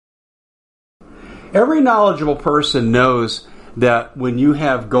Every knowledgeable person knows that when you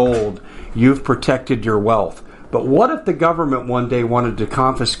have gold, you've protected your wealth. But what if the government one day wanted to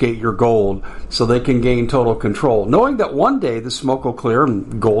confiscate your gold so they can gain total control, knowing that one day the smoke will clear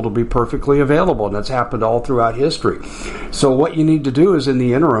and gold will be perfectly available, and that's happened all throughout history. So what you need to do is, in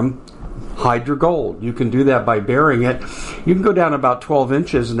the interim, hide your gold. You can do that by burying it. You can go down about 12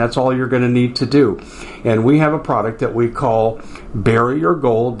 inches, and that's all you're going to need to do. And we have a product that we call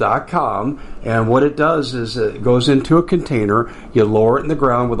buryyourgold.com, and what it does is it goes into a container. You lower it in the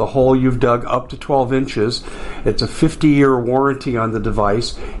ground with a hole you've dug up to 12 inches. It's a 50-year warranty on the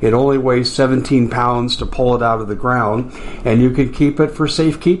device. It only weighs 17 pounds to pull it out of the ground, and you can keep it for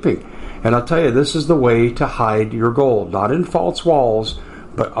safekeeping. And I'll tell you, this is the way to hide your gold. Not in false walls,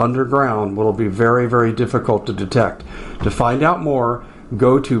 but underground, will be very, very difficult to detect. To find out more,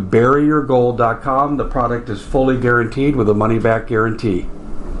 go to buryyourgold.com. The product is fully guaranteed with a money-back guarantee.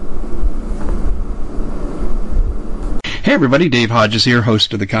 Hey everybody, Dave Hodges here,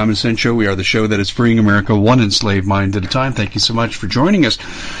 host of The Common Sense Show. We are the show that is freeing America one enslaved mind at a time. Thank you so much for joining us.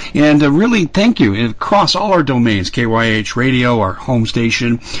 And really, thank you. Across all our domains, KYH Radio, our home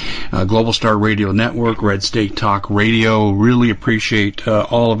station, Global Star Radio Network, Red State Talk Radio, really appreciate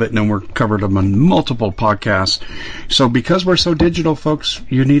all of it. And then we're covered them on multiple podcasts. So because we're so digital, folks,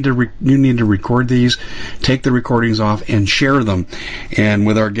 you need to record these, take the recordings off, and share them. And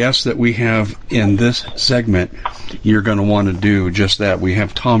with our guests that we have in this segment, you're going to want to do just that. We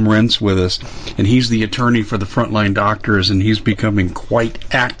have Tom Renz with us, and he's the attorney for the frontline doctors, and he's becoming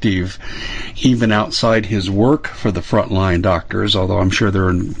quite active even outside his work for the frontline doctors, although I'm sure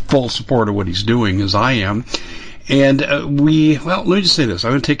they're in full support of what he's doing, as I am. And let me just say this.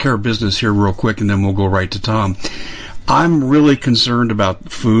 I'm going to take care of business here real quick, and then we'll go right to Tom. I'm really concerned about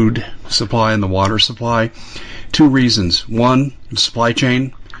the food supply and the water supply. Two reasons. One, supply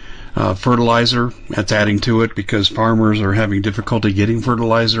chain. Fertilizer, that's adding to it because farmers are having difficulty getting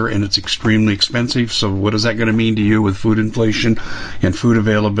fertilizer and it's extremely expensive. So what is that going to mean to you with food inflation and food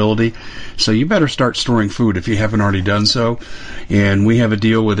availability? So you better start storing food if you haven't already done so. And we have a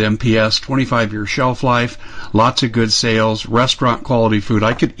deal with MPS, 25-year shelf life, lots of good sales, restaurant quality food.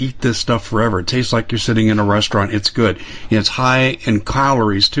 I could eat this stuff forever. It tastes like you're sitting in a restaurant. It's good. And it's high in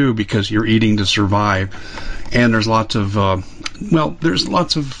calories too because you're eating to survive. And there's lots of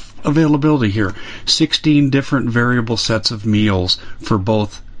availability here. 16 different variable sets of meals for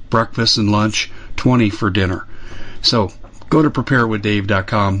both breakfast and lunch, 20 for dinner. So go to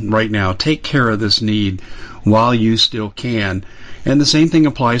preparewithdave.com right now. Take care of this need while you still can. And the same thing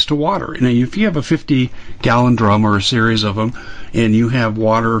applies to water. Now, if you have a 50-gallon drum or a series of them and you have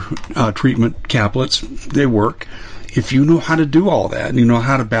water treatment caplets, they work. If you know how to do all that and you know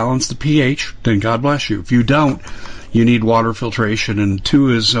how to balance the pH, then God bless you. If you don't, you need water filtration, and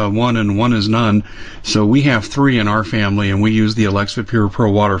 2 is 1 and 1 is none. So we have 3 in our family, and we use the Alexa Pure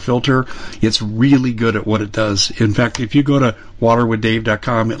Pro water filter. It's really good at what it does. In fact, if you go to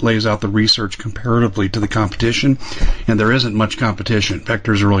waterwithdave.com, it lays out the research comparatively to the competition, and there isn't much competition. In fact,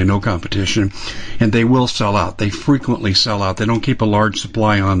 there's really no competition, and they will sell out. They frequently sell out. They don't keep a large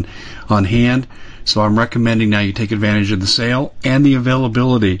supply on hand, so I'm recommending now you take advantage of the sale and the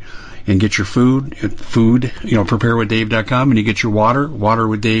availability. And get your food, preparewithdave.com, and you get your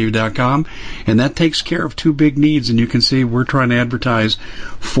waterwithdave.com, and that takes care of 2 big needs, and you can see we're trying to advertise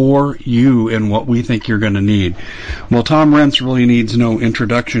for you and what we think you're going to need. Well, Tom Renz really needs no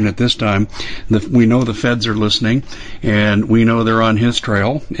introduction at this time. We know the feds are listening, and we know they're on his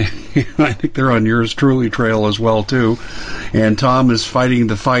trail. I think they're on yours truly trail as well, too. And Tom is fighting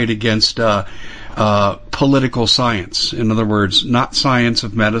the fight against political science. In other words, not science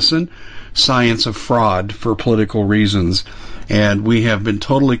of medicine, science of fraud for political reasons. And we have been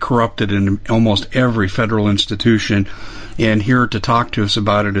totally corrupted in almost every federal institution. And here to talk to us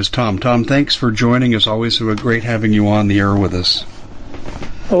about it is Tom. Tom, thanks for joining us. Always great having you on the air with us.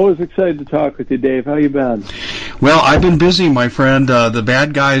 Always excited to talk with you, Dave. How you been? Well, I've been busy, my friend. The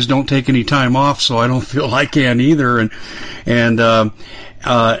bad guys don't take any time off, so I don't feel I can either.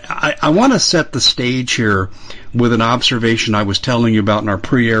 I want to set the stage here with an observation I was telling you about in our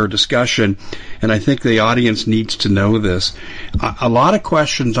pre-air discussion, and I think the audience needs to know this. A lot of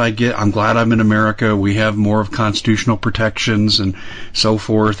questions I get, I'm glad I'm in America, we have more of constitutional protections and so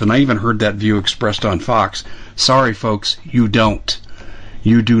forth, and I even heard that view expressed on Fox. Sorry, folks, you don't.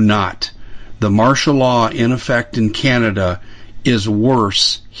 You do not. The martial law in effect in Canada is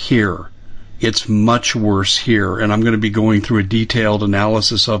worse here. It's much worse here, and I'm going to be going through a detailed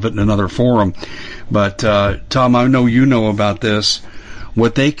analysis of it in another forum. But, Tom, I know you know about this.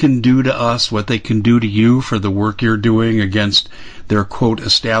 What they can do to us, what they can do to you for the work you're doing against their, quote,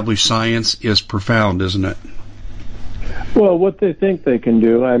 established science is profound, isn't it? Well, what they think they can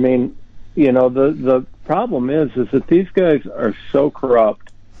do, I mean, the problem is that these guys are so corrupt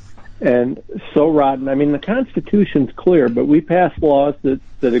and so rotten. I mean, the Constitution's clear, but we pass laws that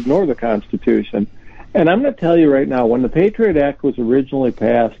ignore the Constitution. And I'm going to tell you right now, when the Patriot Act was originally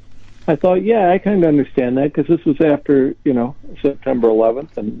passed, I thought, yeah, I kind of understand that because this was after, September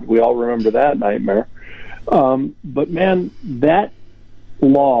 11th, and we all remember that nightmare. But, man, that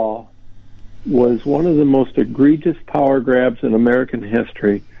law was one of the most egregious power grabs in American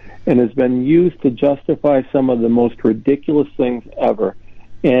history and has been used to justify some of the most ridiculous things ever.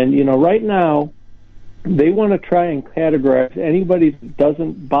 And, right now, they want to try and categorize anybody that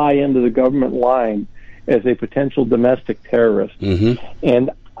doesn't buy into the government line as a potential domestic terrorist. Mm-hmm. And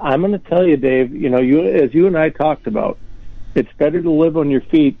I'm going to tell you, Dave, as you and I talked about, it's better to live on your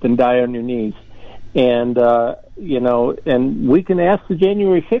feet than die on your knees. And, and we can ask the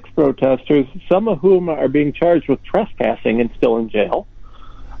January 6th protesters, some of whom are being charged with trespassing and still in jail.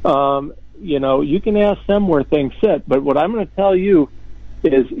 You can ask them where things sit. But what I'm going to tell you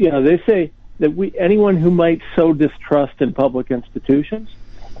is, they say that anyone who might sow distrust in public institutions,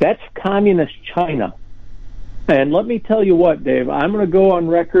 that's communist China. And let me tell you what, Dave, I'm going to go on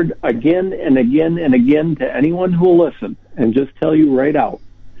record again and again and again to anyone who will listen and just tell you right out.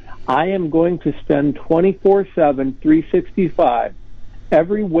 I am going to spend 24/7, 365,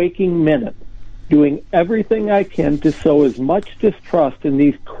 every waking minute, doing everything I can to sow as much distrust in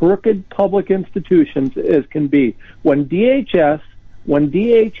these crooked public institutions as can be. When DHS, when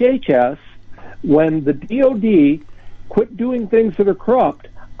DHHS, when the DOD quit doing things that are corrupt,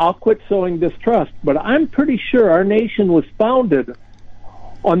 I'll quit sowing distrust. But I'm pretty sure our nation was founded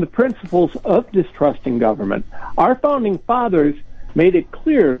on the principles of distrusting government. Our founding fathers made it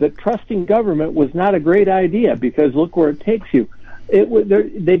clear that trusting government was not a great idea because look where it takes you.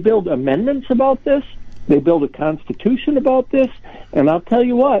 They build amendments about this. They build a constitution about this. And I'll tell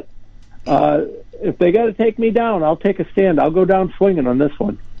you what, if they got to take me down, I'll take a stand. I'll go down swinging on this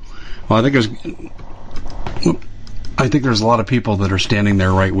one. Well, I think there's a lot of people that are standing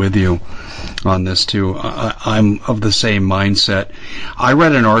there right with you on this, too. I'm of the same mindset. I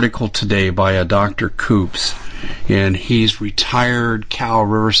read an article today by a Dr. Coops, and he's retired Cal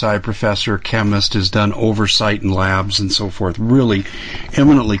Riverside professor, chemist, has done oversight in labs and so forth, really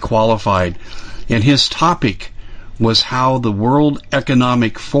eminently qualified. And his topic was how the World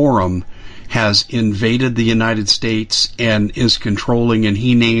Economic Forum has invaded the United States and is controlling, and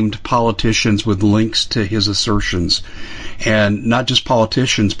he named politicians with links to his assertions. And not just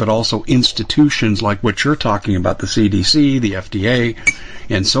politicians, but also institutions like what you're talking about, the CDC, the FDA,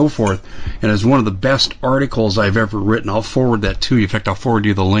 and so forth. And it's one of the best articles I've ever written. I'll forward that to you. In fact, I'll forward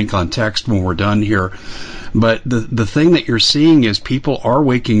you the link on text when we're done here. But the thing that you're seeing is people are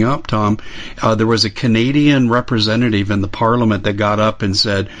waking up, Tom. There was a Canadian representative in the Parliament that got up and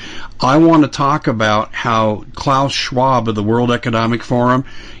said, I want to talk about how Klaus Schwab of the World Economic Forum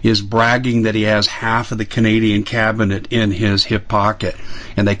is bragging that he has half of the Canadian cabinet in his hip pocket,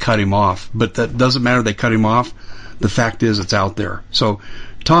 and they cut him off. But that doesn't matter, they cut him off. The fact is it's out there. So,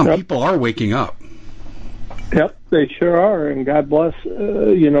 Tom, Yep. People are waking up. Yep, they sure are, and God bless,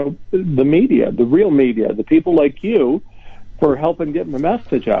 the media, the real media, the people like you for helping get the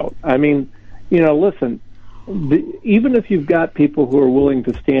message out. I mean, listen, even if you've got people who are willing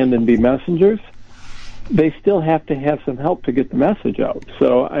to stand and be messengers, they still have to have some help to get the message out.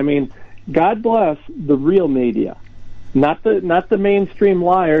 So, I mean, God bless the real media, not the mainstream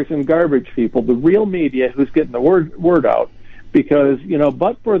liars and garbage people, the real media who's getting the word out, because,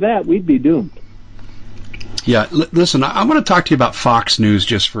 but for that, we'd be doomed. Yeah, listen, I want to talk to you about Fox News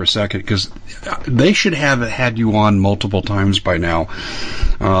just for a second, because they should have had you on multiple times by now,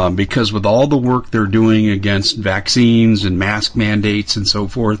 because with all the work they're doing against vaccines and mask mandates and so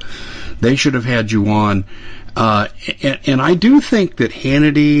forth, they should have had you on. And I do think that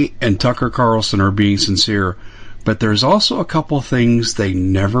Hannity and Tucker Carlson are being sincere, but there's also a couple things they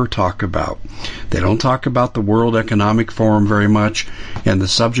never talk about. They don't talk about the World Economic Forum very much and the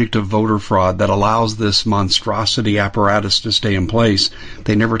subject of voter fraud that allows this monstrosity apparatus to stay in place.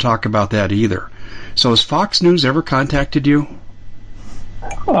 They never talk about that either. So has Fox News ever contacted you?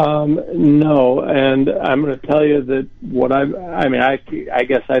 No, and I'm going to tell you that I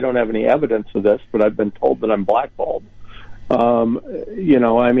guess I don't have any evidence of this, but I've been told that I'm blackballed.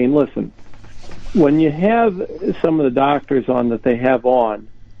 Listen, when you have some of the doctors on that they have on,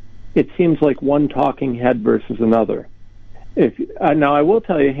 it seems like one talking head versus another. Now, I will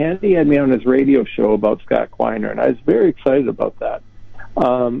tell you, Hannity had me on his radio show about Scott Kleiner, and I was very excited about that.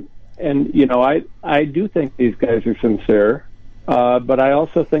 I do think these guys are sincere. But I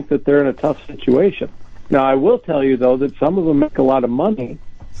also think that they're in a tough situation. Now, I will tell you, though, that some of them make a lot of money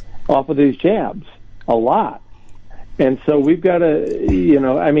off of these jabs, a lot. And so we've got to,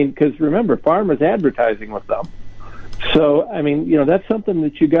 because remember, pharma's advertising with them. So, that's something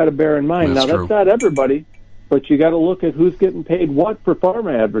that you got to bear in mind. That's not everybody, but you got to look at who's getting paid what for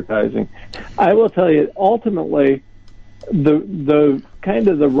pharma advertising. I will tell you, ultimately, the kind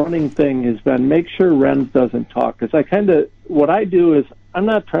of the running thing has been make sure Renz doesn't talk. Because what I do is I'm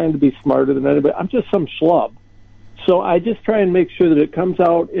not trying to be smarter than anybody. I'm just some schlub. So I just try and make sure that it comes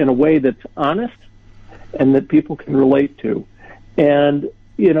out in a way that's honest and that people can relate to. And,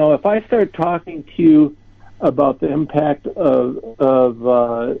 if I start talking to you about the impact of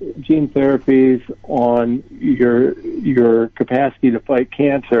gene therapies on your capacity to fight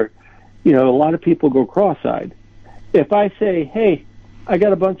cancer, a lot of people go cross-eyed. If I say, hey, I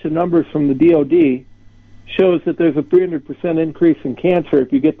got a bunch of numbers from the DOD, shows that there's a 300% increase in cancer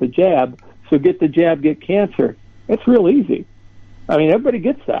if you get the jab, so get the jab, get cancer. It's real easy. Everybody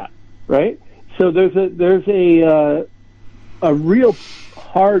gets that, right? So there's a real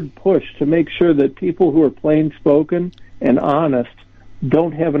hard push to make sure that people who are plain spoken and honest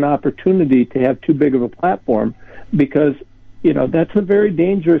don't have an opportunity to have too big of a platform, because that's a very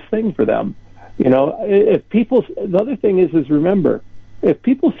dangerous thing for them. The other thing is remember, if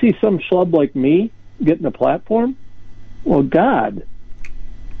people see some schlub like me getting a platform, well, God,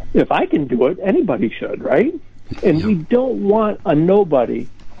 if I can do it, anybody should, right? And we don't want a nobody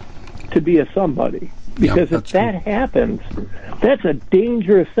to be a somebody. Because if that happens, that's a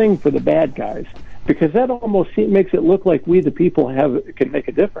dangerous thing for the bad guys. Because that almost makes it look like we, the people, can make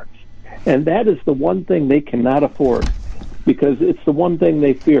a difference. And that is the one thing they cannot afford. Because it's the one thing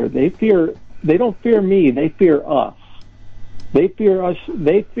they fear. They don't fear me, they fear us. They fear us.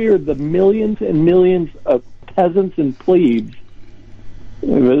 They fear the millions and millions of peasants and plebes.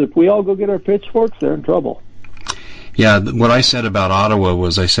 If we all go get our pitchforks, they're in trouble. Yeah, what I said about Ottawa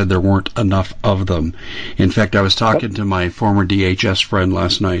was I said there weren't enough of them. In fact, I was talking to my former DHS friend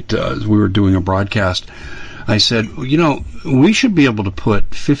last night. We were doing a broadcast. I said, we should be able to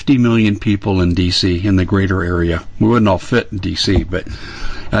put 50 million people in D.C., in the greater area. We wouldn't all fit in D.C., but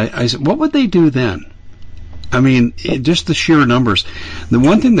I said, what would they do then? Just the sheer numbers. The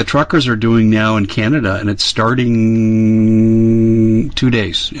one thing the truckers are doing now in Canada, and it's starting in 2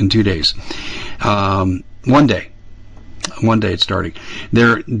 days. 1 day it's starting.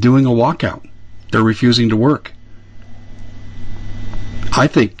 They're doing a walkout. They're refusing to work. I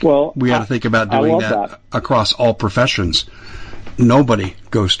think we ought to think about doing that across all professions. Nobody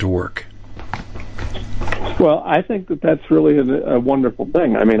goes to work. Well, I think that's really a wonderful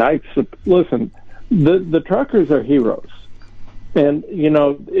thing. Listen, the truckers are heroes. And,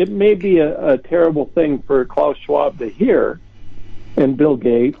 it may be a terrible thing for Klaus Schwab to hear, and Bill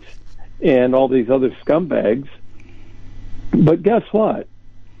Gates, and all these other scumbags. But guess what?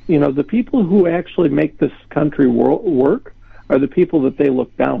 The people who actually make this country work are the people that they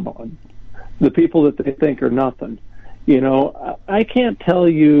look down on, the people that they think are nothing. I can't tell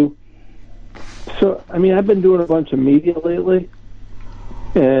you. So, I've been doing a bunch of media lately,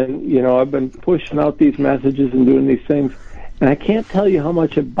 and, I've been pushing out these messages and doing these things, and I can't tell you how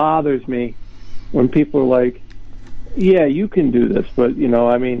much it bothers me when people are like, yeah, you can do this, but,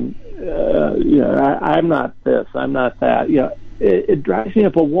 I'm not this, I'm not that. It drives me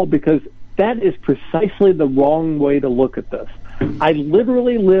up a wall, because that is precisely the wrong way to look at this. I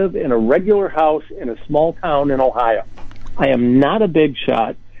literally live in a regular house in a small town in Ohio. I am not a big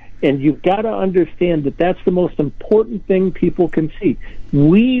shot, and you've got to understand that that's the most important thing people can see.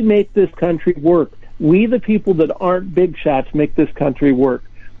 We make this country work. We, the people that aren't big shots, make this country work.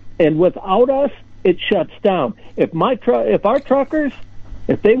 And without us, it shuts down. If our truckers,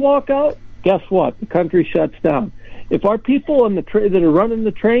 if they walk out, guess what? The country shuts down. If our people on that are running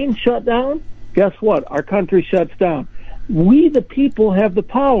the train shut down, guess what? Our country shuts down. We, the people, have the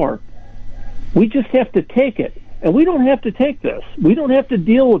power. We just have to take it. And we don't have to take this. We don't have to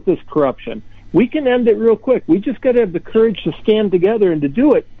deal with this corruption. We can end it real quick. We just got to have the courage to stand together and to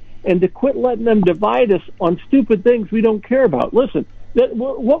do it, and to quit letting them divide us on stupid things we don't care about. Listen,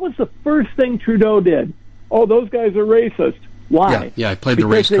 what was the first thing Trudeau did? Oh, those guys are racist. Why? Yeah, I played the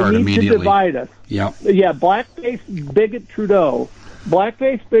race card immediately. Because they need to divide us. Yeah, blackface bigot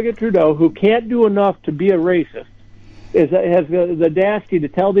Trudeau, who can't do enough to be a racist, has the audacity to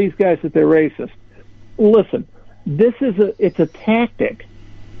tell these guys that they're racist. Listen, it's a tactic.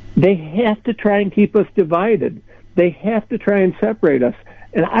 They have to try and keep us divided. They have to try and separate us.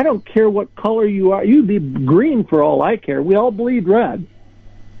 And I don't care what color you are. You'd be green for all I care. We all bleed red.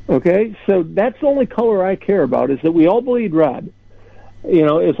 Okay? So that's the only color I care about, is that we all bleed red.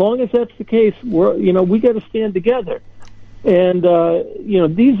 As long as that's the case, we got to stand together. And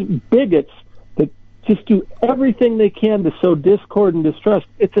these bigots that just do everything they can to sow discord and distrust,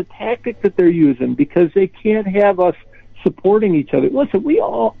 it's a tactic that they're using because they can't have us supporting each other. Listen,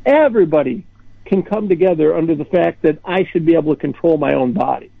 everybody can come together under the fact that I should be able to control my own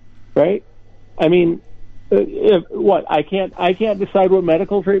body, right? I mean, I can't decide what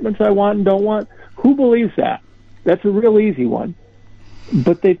medical treatments I want and don't want? Who believes that? That's a real easy one.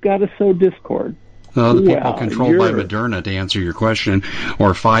 But they've got to sow discord. The people controlled by Moderna, to answer your question,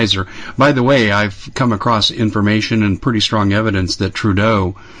 or Pfizer. By the way, I've come across information and pretty strong evidence that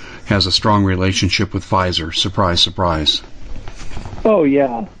Trudeau has a strong relationship with Pfizer. Surprise, surprise. Oh,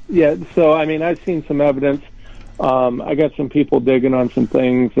 yeah. Yeah, so, I mean, I've seen some evidence. I got some people digging on some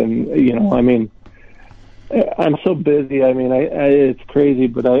things, and, I'm so busy. I mean, it's crazy,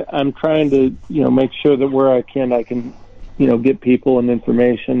 but I'm trying to, make sure that where I can, get people and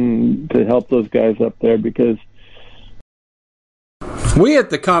information to help those guys up there, because we at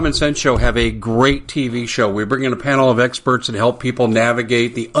the Common Sense Show have a great TV show. We bring in a panel of experts and help people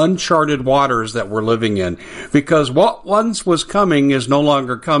navigate the uncharted waters that we're living in. Because what once was coming is no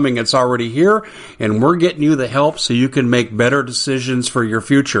longer coming. It's already here, and we're getting you the help so you can make better decisions for your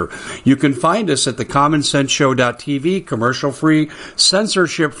future. You can find us at thecommonsenseshow.tv, commercial-free,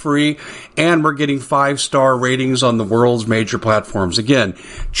 censorship-free, and we're getting 5-star ratings on the world's major platforms. Again,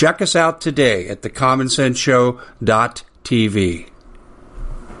 check us out today at thecommonsenseshow.tv.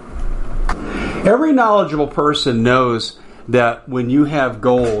 Every knowledgeable person knows that when you have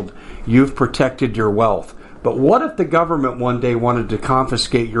gold, you've protected your wealth. But what if the government one day wanted to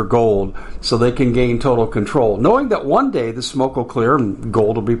confiscate your gold so they can gain total control, knowing that one day the smoke will clear and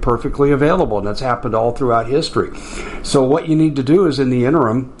gold will be perfectly available, and that's happened all throughout history. So what you need to do is, in the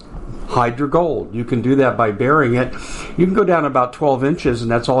interim, hide your gold. You can do that by burying it. You can go down about 12 inches, and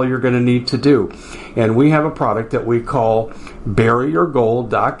that's all you're going to need to do. And we have a product that we call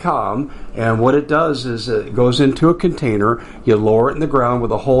buryyourgold.com, and what it does is it goes into a container. You lower it in the ground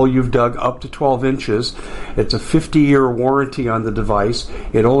with a hole you've dug up to 12 inches. It's a 50-year warranty on the device.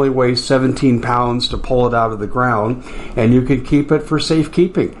 It only weighs 17 pounds to pull it out of the ground, and you can keep it for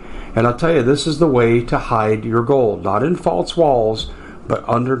safekeeping. And I'll tell you, this is the way to hide your gold. Not in false walls, but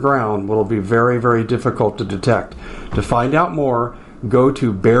underground will be very, very difficult to detect. To find out more, go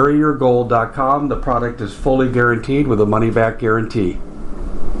to buryyourgold.com. The product is fully guaranteed with a money-back guarantee.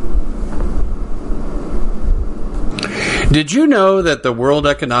 Did you know that the World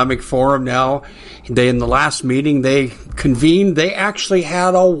Economic Forum now, in the last meeting they convened, they actually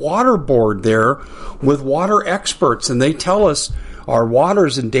had a water board there with water experts, and they tell us our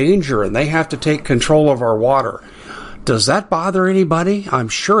water's in danger and they have to take control of our water. Does that bother anybody? I'm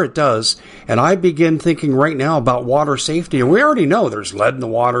sure it does. And I begin thinking right now about water safety. And we already know there's lead in the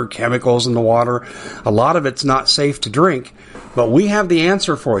water, chemicals in the water. A lot of it's not safe to drink. But we have the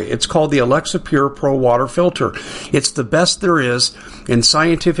answer for you. It's called the Alexa Pure Pro Water Filter. It's the best there is, and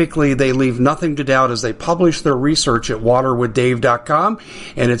scientifically they leave nothing to doubt as they publish their research at waterwithdave.com,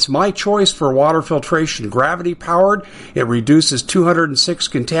 and it's my choice for water filtration. Gravity powered, it reduces 206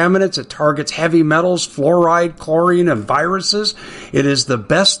 contaminants, it targets heavy metals, fluoride, chlorine, and viruses. It is the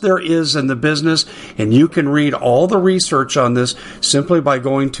best there is in the business, and you can read all the research on this simply by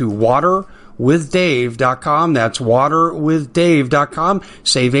going to waterwithdave.com. That's waterwithdave.com.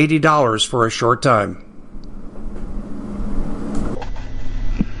 Save $80 for a short time.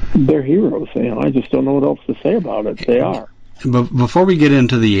 They're heroes. I just don't know what else to say about it. They are. But before we get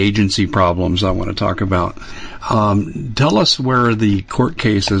into the agency problems I want to talk about, tell us where the court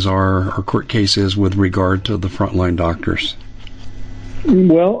cases are, or court cases with regard to the frontline doctors.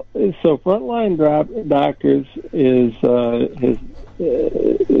 Well, so frontline doctors is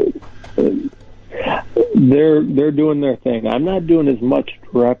they're doing their thing. I'm not doing as much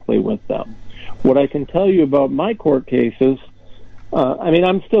directly with them. What I can tell you about my court cases,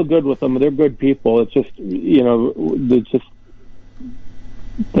 I'm still good with them. They're good people. It's just,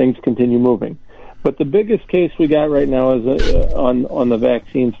 things continue moving. But the biggest case we got right now is on the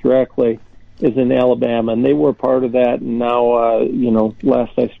vaccines directly is in Alabama, and they were part of that. And now,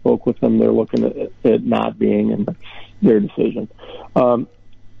 last I spoke with them, they're looking at it not being, and that's their decision.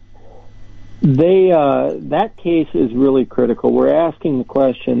 That case is really critical. We're asking the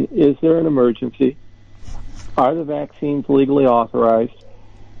question, is there an emergency? Are the vaccines legally authorized?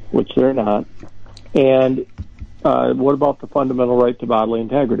 Which they're not. And what about the fundamental right to bodily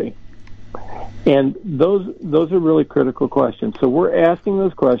integrity? And those are really critical questions. So we're asking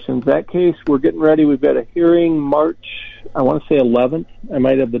those questions. That case, we're getting ready. We've got a hearing March, I want to say 11th. I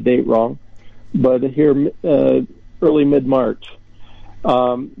might have the date wrong. But here, early mid-March.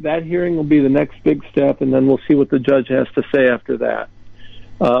 That hearing will be the next big step, and then we'll see what the judge has to say after that.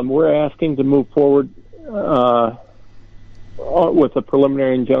 We're asking to move forward with a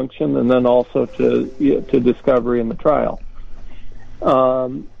preliminary injunction, and then also to discovery in the trial.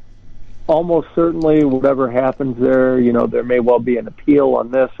 Almost certainly, whatever happens there, there may well be an appeal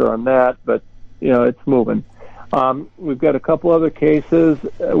on this or on that, but it's moving. We've got a couple other cases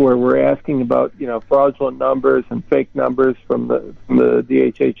where we're asking about fraudulent numbers and fake numbers from the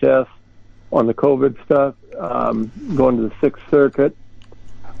DHHS on the COVID stuff, going to the Sixth Circuit.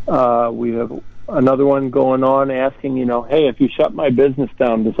 We have another one going on asking, hey, if you shut my business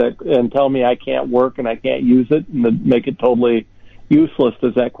down, and tell me I can't work and I can't use it and make it totally useless,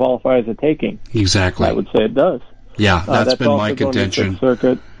 does that qualify as a taking? Exactly. I would say it does. Yeah, that's been my contention.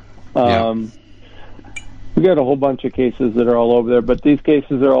 Circuit. We got a whole bunch of cases that are all over there, but these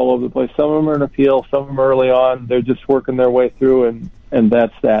cases are all over the place. Some of them are in appeal, some of them are early on. They're just working their way through, and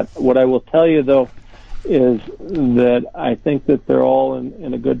that's that. What I will tell you, though, is that I think that they're all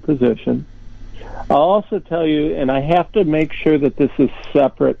in a good position. I'll also tell you, and I have to make sure that this is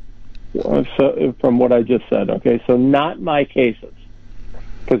separate from what I just said, okay? So not my cases,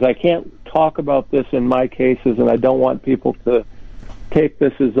 because I can't talk about this in my cases, and I don't want people to take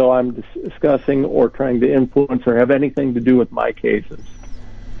this as though I'm discussing or trying to influence or have anything to do with my cases.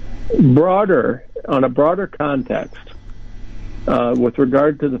 On a broader context, with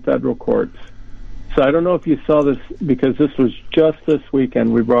regard to the federal courts. So I don't know if you saw this, because this was just this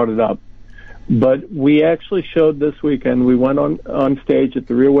weekend we brought it up, but we actually showed this weekend, we went on stage at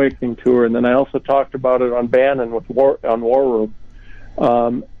the Reawakening Tour, and then I also talked about it on Bannon on War Room,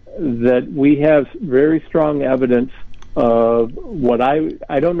 that we have very strong evidence of what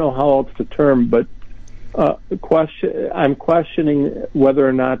I don't know how else to term, but I'm questioning whether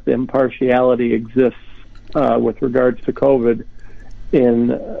or not the impartiality exists with regards to COVID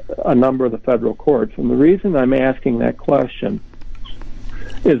in a number of the federal courts. And the reason I'm asking that question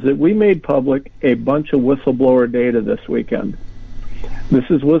is that we made public a bunch of whistleblower data this weekend. This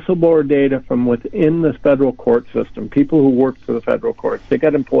is whistleblower data from within the federal court system, people who work for the federal courts. They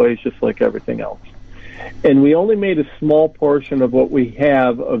got employees just like everything else. And we only made a small portion of what we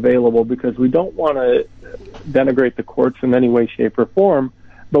have available because we don't want to denigrate the courts in any way, shape, or form,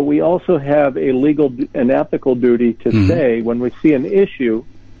 but we also have a legal and ethical duty to say when we see an issue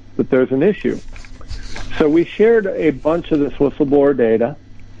that there's an issue. So we shared a bunch of this whistleblower data,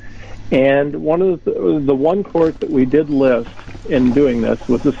 and one of the one court that we did list in doing this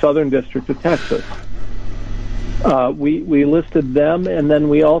was the Southern District of Texas. We listed them, and then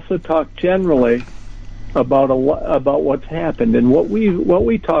we also talked generally about what's happened. And what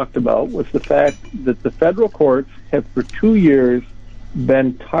we talked about was the fact that the federal courts have for 2 years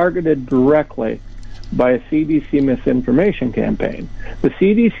been targeted directly by a CDC misinformation campaign. The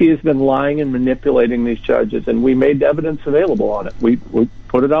CDC has been lying and manipulating these judges, and we made evidence available on it. We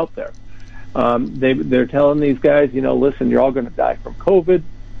put it out there. They're telling these guys, listen, you're all going to die from COVID.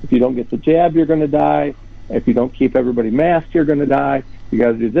 If you don't get the jab, you're going to die. If you don't keep everybody masked, you're going to die. You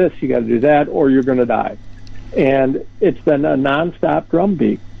got to do this, you got to do that, or you're going to die. And it's been a nonstop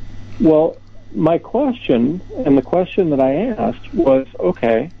drumbeat. Well, my question, and the question that I asked was,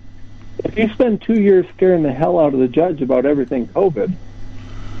 okay, if you spend 2 years scaring the hell out of the judge about everything COVID,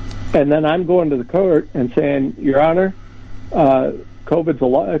 and then I'm going to the court and saying, Your Honor,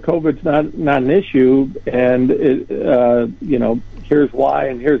 COVID's not an issue, and here's why,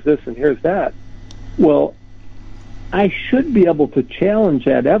 and here's this, and here's that. Well, I should be able to challenge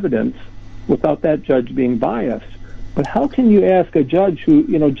that evidence without that judge being biased. But how can you ask a judge who,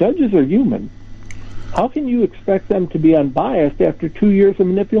 judges are human, how can you expect them to be unbiased after 2 years of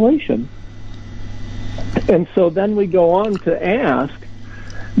manipulation? And so then we go on to ask,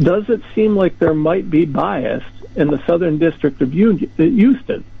 does it seem like there might be bias in the Southern District of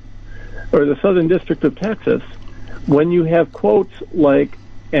Houston, or the Southern District of Texas, when you have quotes like,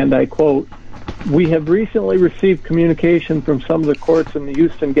 and I quote, "We have recently received communication from some of the courts in the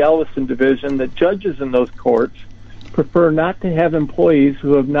Houston-Galveston division that judges in those courts prefer not to have employees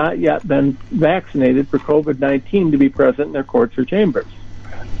who have not yet been vaccinated for COVID-19 to be present in their courts or chambers."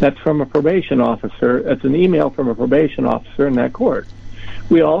 That's from a probation officer. That's an email from a probation officer in that court.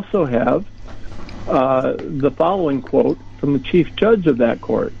 We also have the following quote from the chief judge of that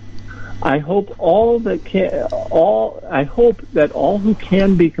court. I hope that all who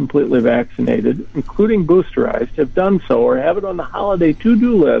can be completely vaccinated, including boosterized, have done so or have it on the holiday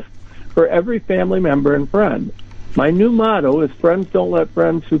to-do list for every family member and friend. My new motto is friends don't let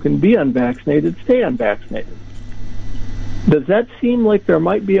friends who can be unvaccinated stay unvaccinated. Does that seem like there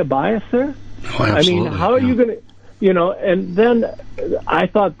might be a bias there? Oh, absolutely. I mean, how are you going And then I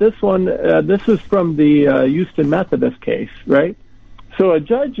thought this one, this is from the Houston Methodist case, right? So a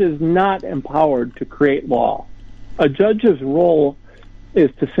judge is not empowered to create law. A judge's role is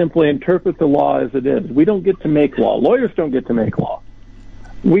to simply interpret the law as it is. We don't get to make law. Lawyers don't get to make law.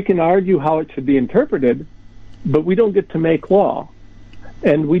 We can argue how it should be interpreted, but we don't get to make law.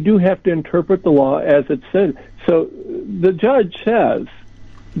 And we do have to interpret the law as it says. So the judge says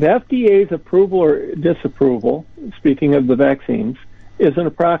the FDA's approval or disapproval, speaking of the vaccines, is an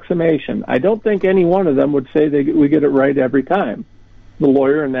approximation. I don't think any one of them would say we get it right every time. The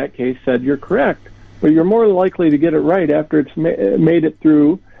lawyer in that case said, you're correct, but you're more likely to get it right after it's made it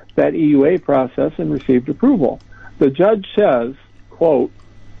through that EUA process and received approval. The judge says, quote,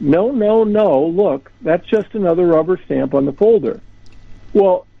 no, look, that's just another rubber stamp on the folder.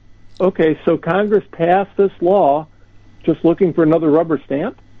 Well, okay, so Congress passed this law just looking for another rubber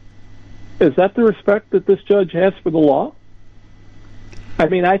stamp? Is that the respect that this judge has for the law? I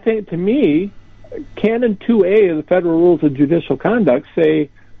mean, I think, to me, Canon 2A of the Federal Rules of Judicial Conduct say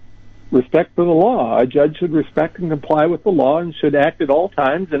respect for the law. A judge should respect and comply with the law and should act at all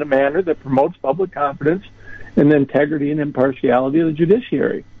times in a manner that promotes public confidence in the integrity and impartiality of the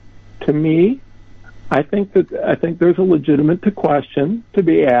judiciary. To me, I think there's a legitimate question to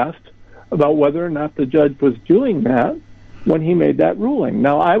be asked about whether or not the judge was doing that when he made that ruling.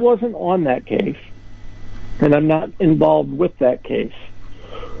 Now, I wasn't on that case, and I'm not involved with that case.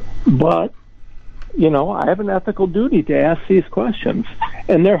 But, I have an ethical duty to ask these questions.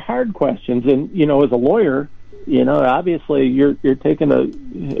 And they're hard questions. And, as a lawyer, obviously you're taking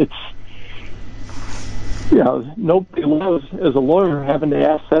nobody loves, as a lawyer, having to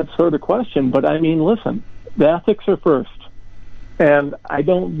ask that sort of question. But, I mean, listen, the ethics are first. And I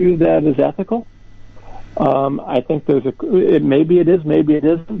don't view that as ethical. I think maybe it is, maybe it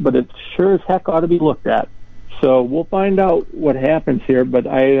isn't, but it sure as heck ought to be looked at. So we'll find out what happens here. But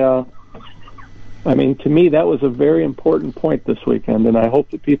to me, that was a very important point this weekend, and I hope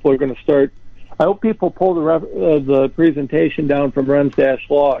that people are going to start. I hope people pull the presentation down from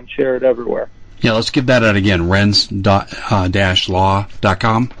Renz-Law and share it everywhere. Yeah, let's give that out again. Renz-law.com.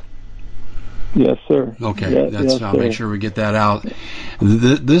 Yes, sir. Okay, I'll make sure we get that out.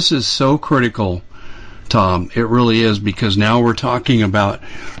 This is so critical, Tom. It really is, because now we're talking about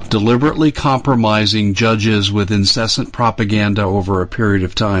deliberately compromising judges with incessant propaganda over a period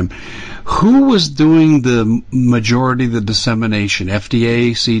of time. Who was doing the majority of the dissemination?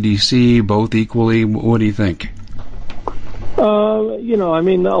 FDA, CDC, both equally? What do you think?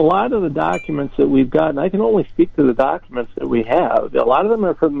 A lot of the documents that we've gotten, I can only speak to the documents that we have. A lot of them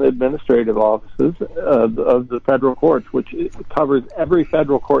are from the administrative offices of the federal courts, which covers every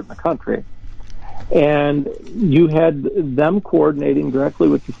federal court in the country. And you had them coordinating directly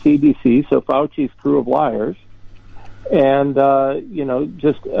with the CDC, so Fauci's crew of liars, and,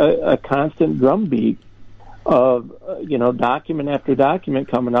 just a constant drumbeat of, document after document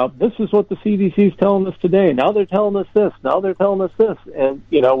coming out. This is what the CDC is telling us today. Now they're telling us this. Now they're telling us this. And,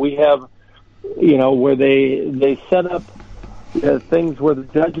 we have, where they set up things where the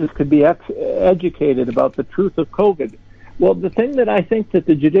judges could be educated about the truth of COVID. Well, the thing that I think that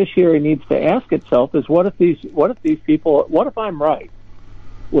the judiciary needs to ask itself is, what if I'm right,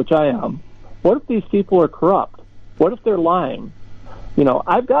 which I am, what if these people are corrupt? What if they're lying?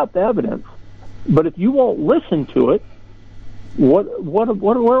 I've got the evidence, but if you won't listen to it, where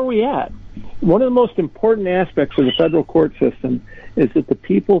are we at? One of the most important aspects of the federal court system is that the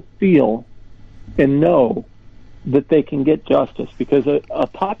people feel and know that they can get justice, because a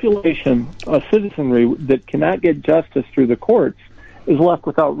population, a citizenry that cannot get justice through the courts is left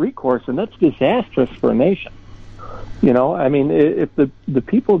without recourse, and that's disastrous for a nation. If the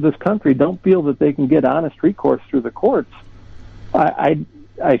people of this country don't feel that they can get honest recourse through the courts, I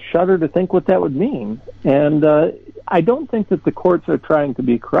shudder to think what that would mean. And I don't think that the courts are trying to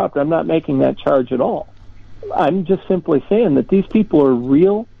be corrupt. I'm not making that charge at all. I'm just simply saying that these people are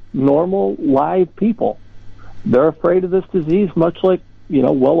real, normal, live people. They're afraid of this disease, much like,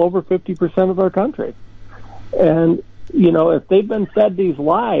 well over 50% of our country. And, if they've been fed these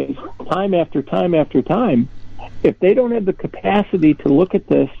lies time after time after time, if they don't have the capacity to look at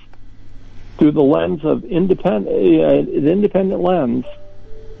this through the lens of independent lens,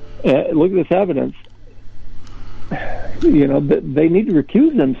 look at this evidence, they need to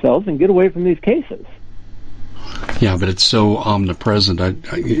recuse themselves and get away from these cases. Yeah, but it's so omnipresent.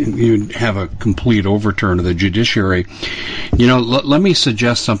 You have a complete overturn of the judiciary. Let me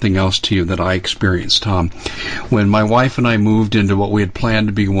suggest something else to you that I experienced, Tom. When my wife and I moved into what we had planned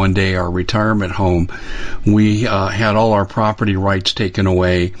to be one day our retirement home, we had all our property rights taken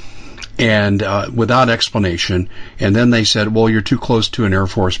away. and without explanation. And then they said, well, you're too close to an Air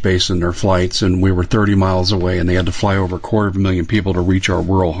Force base in their flights, and we were 30 miles away, and they had to fly over 250,000 people to reach our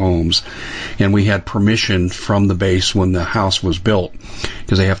rural homes. And we had permission from the base when the house was built,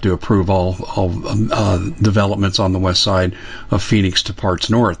 because they have to approve all developments on the west side of Phoenix to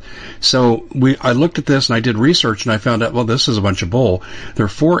parts north. So I looked at this, and I did research, and I found out, well, this is a bunch of bull. There are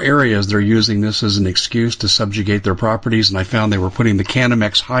 4 areas they're using this as an excuse to subjugate their properties, and I found they were putting the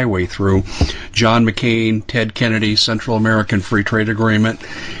Canamex Highway through John McCain, Ted Kennedy, Central American Free Trade Agreement,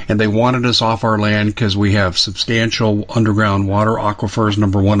 and they wanted us off our land because we have substantial underground water aquifers,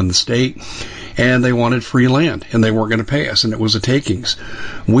 number 1 in the state, and they wanted free land, and they weren't going to pay us, and it was a takings.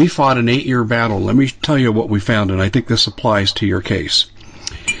 We fought an 8-year battle. Let me tell you what we found, and I think this applies to your case.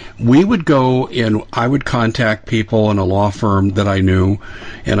 We would go and I would contact people in a law firm that I knew,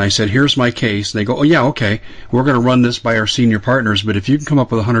 and I said, here's my case. And they go, oh, yeah, okay, we're going to run this by our senior partners, but if you can come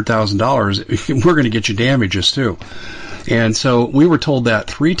up with $100,000, we're going to get you damages too. And so we were told that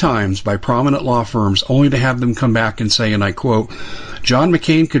 3 times by prominent law firms, only to have them come back and say, and I quote, John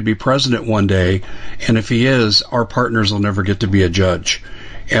McCain could be president one day, and if he is, our partners will never get to be a judge.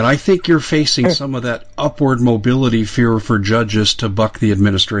 And I think you're facing some of that upward mobility fear for judges to buck the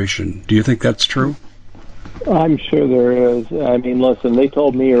administration. Do you think that's true? I'm sure there is. I mean, listen, they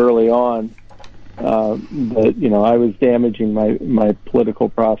told me early on that, you know, I was damaging my political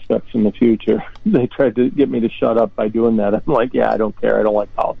prospects in the future. They tried to get me to shut up by doing that. I'm like, yeah, I don't care. I don't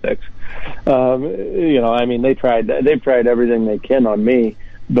like politics. You know, I mean, they've tried everything they can on me,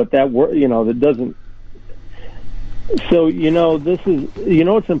 but that doesn't. So, you know,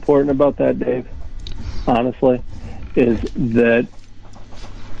 what's important about that, Dave, honestly, is that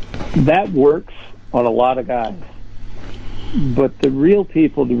works on a lot of guys. But the real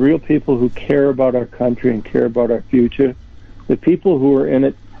people who care about our country and care about our future, the people who are in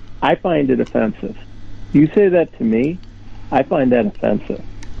it, I find it offensive. You say that to me, I find that offensive.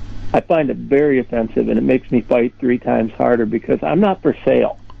 I find it very offensive, and it makes me fight 3 times harder because I'm not for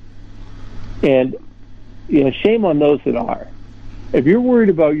sale. And you know, shame on those that are. If you're worried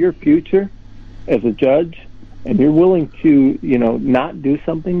about your future as a judge and you're willing to, you know, not do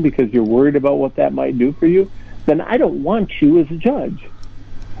something because you're worried about what that might do for you, then I don't want you as a judge.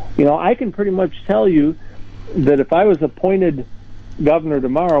 You know, I can pretty much tell you that if I was appointed governor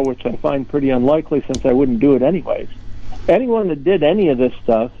tomorrow, which I find pretty unlikely since I wouldn't do it anyways, anyone that did any of this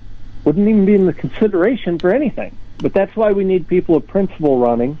stuff wouldn't even be in the consideration for anything. But that's why we need people of principle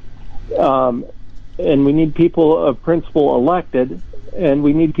running, and we need people of principle elected, and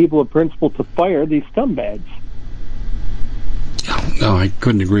we need people of principle to fire these scumbags. No, I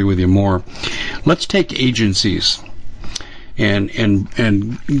couldn't agree with you more. Let's take agencies and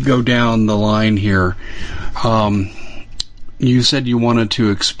go down the line here. You said you wanted to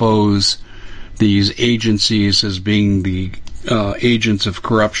expose these agencies as being the agents of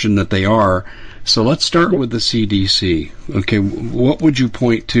corruption that they are. So let's start with the CDC. Okay, what would you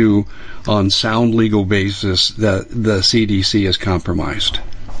point to on sound legal basis that the CDC is compromised?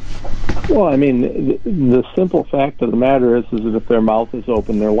 Well, I mean, the simple fact of the matter is that if their mouth is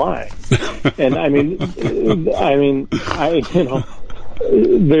open, they're lying. And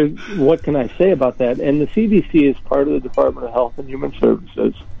what can I say about that? And the CDC is part of the Department of Health and Human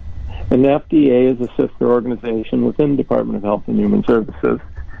Services, and the FDA is a sister organization within the Department of Health and Human Services.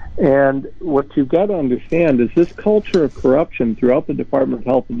 And what you've got to understand is this culture of corruption throughout the Department of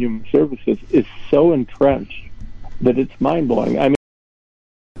Health and Human Services is so entrenched that it's mind-blowing. I mean,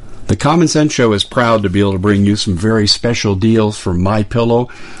 the Common Sense Show is proud to be able to bring you some very special deals from MyPillow.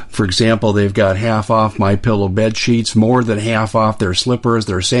 For example, they've got half off MyPillow bed sheets, more than half off their slippers,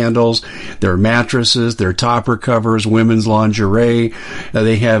 their sandals, their mattresses, their topper covers, women's lingerie.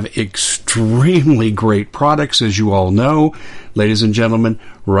 They have extremely great products, as you all know. Ladies and gentlemen,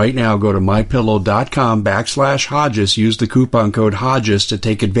 right now go to mypillow.com/Hodges. Use the coupon code Hodges to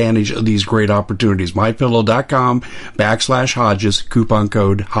take advantage of these great opportunities. mypillow.com/Hodges, coupon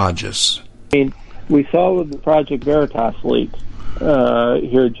code Hodges. I mean, we saw with the Project Veritas leak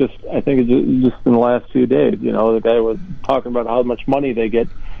here just in the last few days. You know, the guy was talking about how much money they get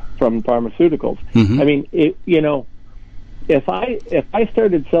from pharmaceuticals. Mm-hmm. I mean, if I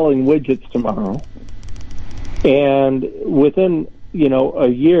started selling widgets tomorrow, and within, a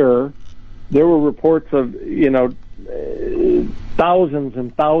year, there were reports of, thousands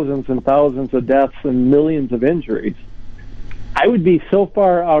and thousands and thousands of deaths and millions of injuries, I would be so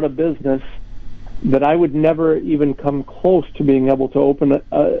far out of business that I would never even come close to being able to open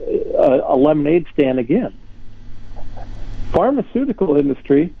a lemonade stand again. Pharmaceutical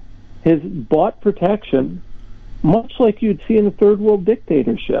industry has bought protection much like you'd see in a third world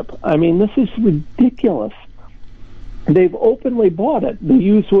dictatorship. I mean, this is ridiculous. They've openly bought it. They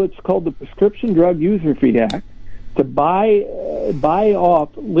use what's called the Prescription Drug User Fee Act to buy off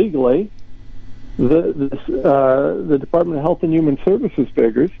legally the Department of Health and Human Services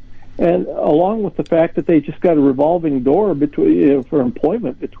figures, and along with the fact that they just got a revolving door between for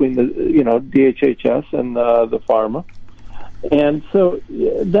employment between the DHHS and the pharma, and so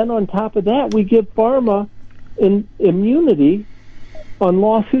then on top of that, we give pharma immunity on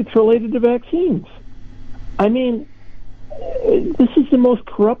lawsuits related to vaccines. I mean, this is the most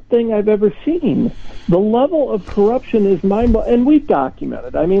corrupt thing I've ever seen. The level of corruption is mind-boggling, and we've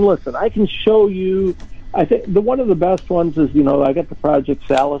documented. I mean, listen, I can show you. I think one of the best ones is, I got the Project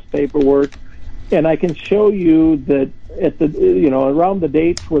Salis paperwork, and I can show you that at the, around the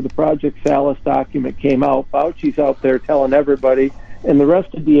dates where the Project Salis document came out, Fauci's out there telling everybody, and the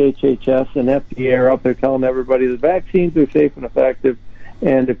rest of DHHS and FDA are out there telling everybody the vaccines are safe and effective.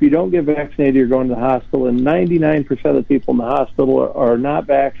 And if you don't get vaccinated, you're going to the hospital. And 99% of the people in the hospital are not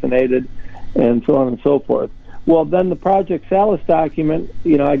vaccinated, and so on and so forth. Well, then the Project Salis document,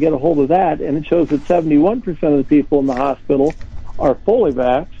 I get a hold of that, and it shows that 71% of the people in the hospital are fully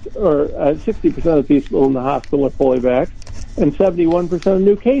vaxxed, or 60% of the people in the hospital are fully vaxxed, and 71% of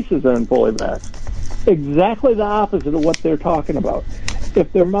new cases are fully vaxxed. Exactly the opposite of what they're talking about.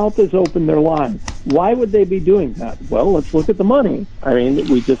 If their mouth is open, they're lying. Why would they be doing that? Well, let's look at the money. I mean,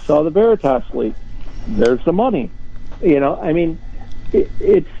 we just saw the Veritas leak. There's the money. I mean,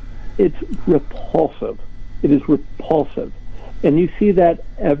 it's repulsive. It is repulsive. And you see that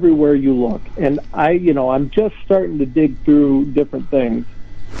everywhere you look. And I'm just starting to dig through different things,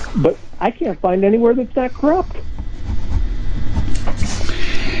 but I can't find anywhere that's not corrupt.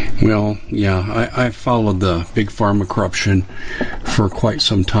 Well, yeah, I followed the big pharma corruption for quite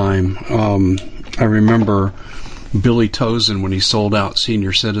some time. I remember Billy Tozen when he sold out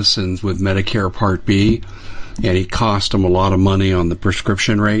senior citizens with Medicare Part B, and he cost them a lot of money on the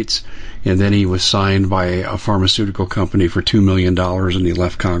prescription rates, and then he was signed by a pharmaceutical company for $2 million, and he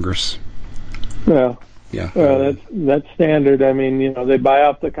left Congress. Yeah. Yeah. Well, that's standard. I mean, they buy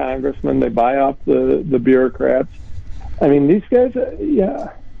off the congressmen, they buy off the bureaucrats. I mean, these guys,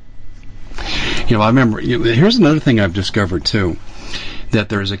 yeah. I remember, here's another thing I've discovered, too, that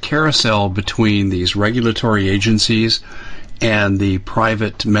there's a carousel between these regulatory agencies and the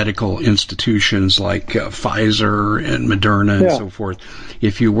private medical institutions like Pfizer and Moderna and so forth.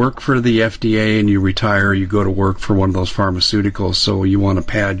 If you work for the FDA and you retire, you go to work for one of those pharmaceuticals, so you want to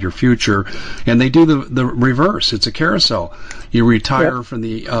pad your future. And they do the reverse. It's a carousel. You retire from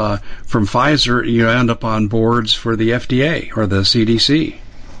Pfizer, you end up on boards for the FDA or the CDC.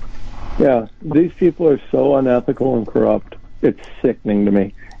 Yeah, these people are so unethical and corrupt. It's sickening to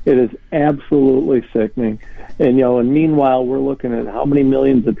me. It is absolutely sickening. And, and meanwhile, we're looking at how many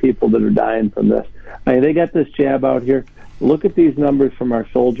millions of people that are dying from this. I mean, they got this jab out here. Look at these numbers from our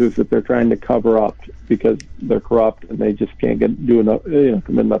soldiers that they're trying to cover up because they're corrupt and they just can't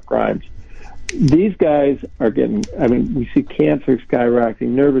commit enough crimes. These guys are getting, we see cancer skyrocketing,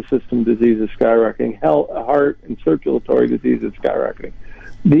 nervous system diseases skyrocketing, heart and circulatory diseases skyrocketing.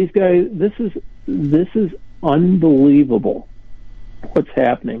 These guys, this is unbelievable what's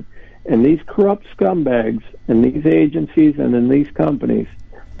happening. And these corrupt scumbags and these agencies and in these companies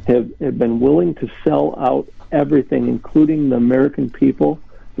have been willing to sell out everything, including the American people,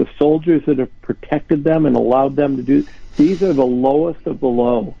 the soldiers that have protected them and allowed them to do. These are the lowest of the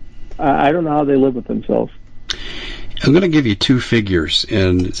low. I don't know how they live with themselves. I'm going to give you two figures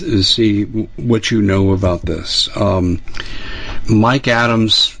and see what you know about this. Mike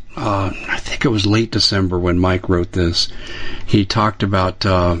Adams, I think it was late December when Mike wrote this, he talked about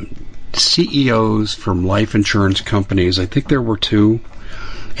CEOs from life insurance companies. I think there were two,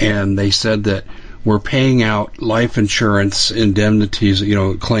 and they said that we're paying out life insurance indemnities,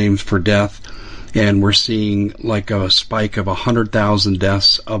 claims for death, and we're seeing like a spike of 100,000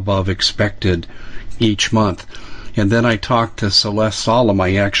 deaths above expected each month. And then I talked to Celeste Solom.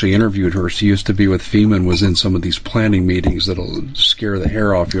 I actually interviewed her. She used to be with FEMA and was in some of these planning meetings that'll scare the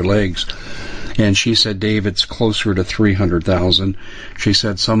hair off your legs. And she said, Dave, it's closer to 300,000. She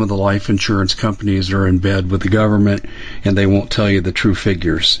said some of the life insurance companies are in bed with the government and they won't tell you the true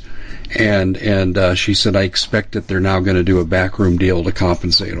figures. And she said, I expect that they're now going to do a backroom deal to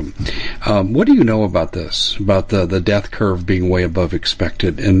compensate them. What do you know about this, about the death curve being way above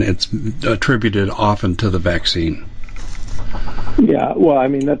expected, and it's attributed often to the vaccine? Yeah, well,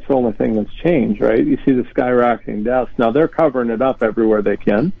 that's the only thing that's changed, right? You see the skyrocketing deaths. Now, they're covering it up everywhere they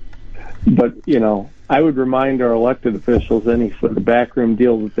can. But, I would remind our elected officials any sort of backroom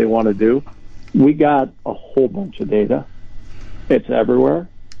deal that they want to do, We got a whole bunch of data. It's everywhere,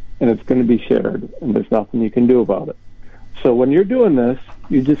 and it's going to be shared, and there's nothing you can do about it. So when you're doing this,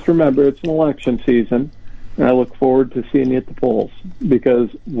 you just remember it's an election season, and I look forward to seeing you at the polls, because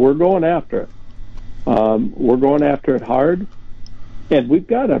we're going after it. We're going after it hard, and we've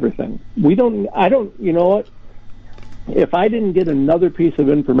got everything. You know what? If I didn't get another piece of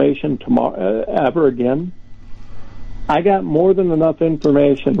information tomorrow, ever again, I got more than enough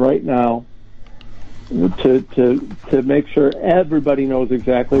information right now to make sure everybody knows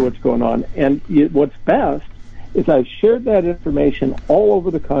exactly what's going on. And what's best is I've shared that information all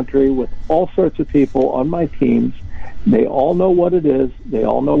over the country with all sorts of people on my teams. They all know what it is. They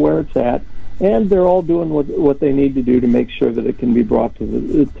all know where it's at. And they're all doing what they need to do to make sure that it can be brought to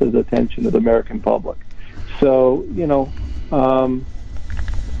the attention of the American public. So, yeah,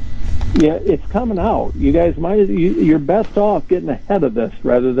 it's coming out. You guys you're best off getting ahead of this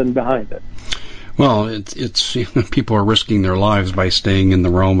rather than behind it. Well, it's people are risking their lives by staying in the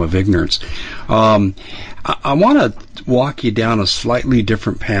realm of ignorance. I want to walk you down a slightly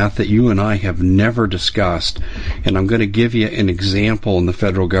different path that you and I have never discussed, and I'm going to give you an example in the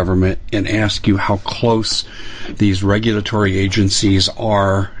federal government and ask you how close these regulatory agencies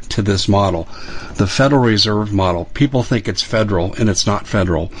are to this model. The Federal Reserve model, people think it's federal, and it's not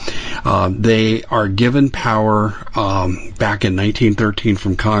federal. They are given power back in 1913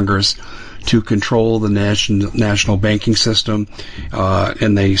 from Congress to control the national banking system,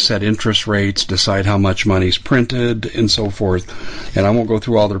 and they set interest rates, decide how much money's printed, and so forth. And I won't go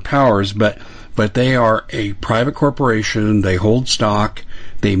through all their powers, but they are a private corporation. They hold stock.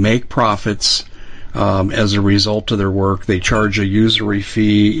 They make profits as a result of their work. They charge a usury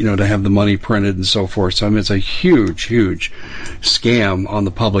fee, to have the money printed and so forth. So it's a huge, huge scam on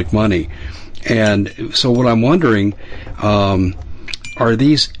the public money. And so what I'm wondering, are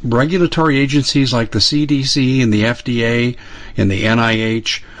these regulatory agencies like the CDC and the FDA and the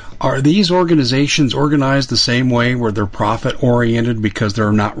NIH, are these organizations organized the same way where they're profit-oriented because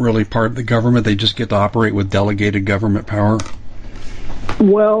they're not really part of the government? They just get to operate with delegated government power?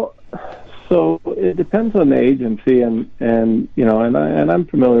 Well, so it depends on the agency, and I'm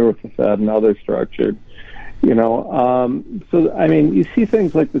familiar with the Fed and how they're structured. So, I mean, you see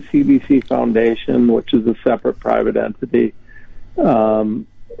things like the CDC Foundation, which is a separate private entity,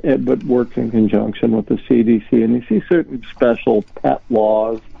 but works in conjunction with the CDC, and you see certain special pet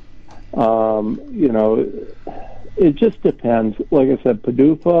laws. It just depends. Like I said,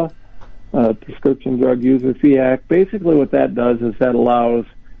 PDUFA, Prescription Drug User Fee Act, basically what that does is that allows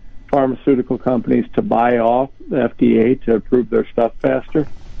pharmaceutical companies to buy off the FDA to approve their stuff faster.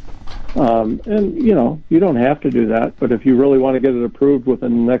 And, you don't have to do that, but if you really want to get it approved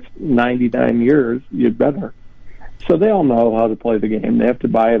within the next 99 years, you'd better. So they all know how to play the game. They have to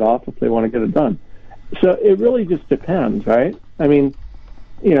buy it off if they want to get it done. So it really just depends, right? I mean,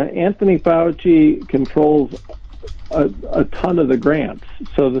 Anthony Fauci controls a ton of the grants.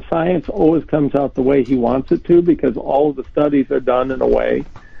 So the science always comes out the way he wants it to, because all of the studies are done in a way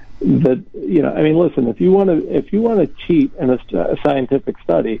that, I mean, listen, if you want to cheat in a scientific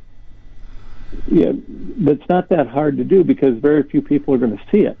study, that's not that hard to do, because very few people are going to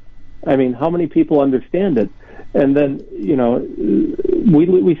see it. I mean, how many people understand it? And then,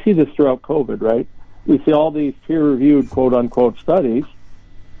 we see this throughout COVID, right? We see all these peer-reviewed, quote-unquote, studies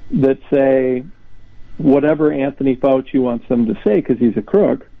that say whatever Anthony Fauci wants them to say because he's a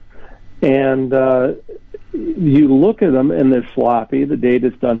crook. And you look at them, and they're sloppy. The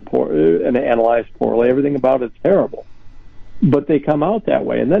data's done poor and analyzed poorly. Everything about it's terrible. But they come out that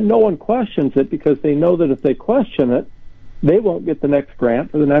way. And then no one questions it, because they know that if they question it, they won't get the next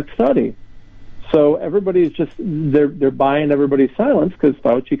grant for the next study. So everybody's just, they're buying everybody's silence, because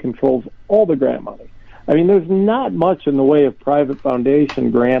Fauci controls all the grant money. I mean, there's not much in the way of private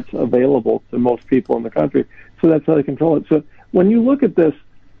foundation grants available to most people in the country, so that's how they control it. So when you look at this,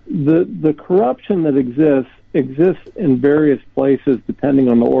 the corruption that exists in various places depending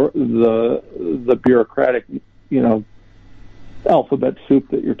on the bureaucratic, alphabet soup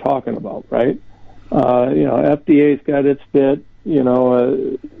that you're talking about, right? FDA's got its bit.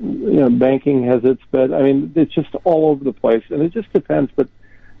 Banking has its bit. I mean, it's just all over the place, and it just depends. But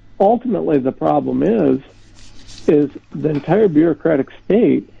ultimately, the problem is the entire bureaucratic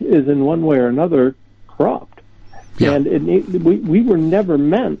state is in one way or another corrupt, and we were never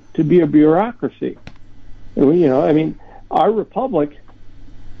meant to be a bureaucracy. Our republic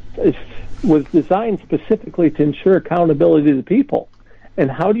was designed specifically to ensure accountability to the people.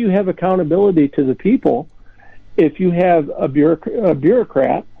 And how do you have accountability to the people if you have a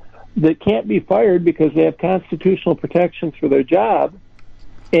bureaucrat that can't be fired because they have constitutional protections for their job,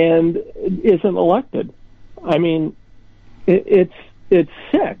 and isn't elected. I mean, it's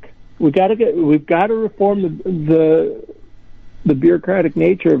sick. We've got to reform the bureaucratic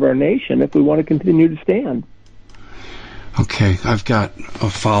nature of our nation if we want to continue to stand. Okay, I've got a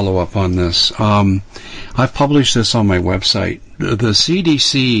follow-up on this. I've published this on my website. The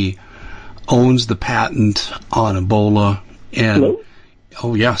CDC owns the patent on Ebola, and Hello?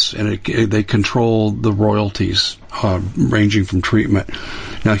 oh yes, and they control the royalties ranging from treatment.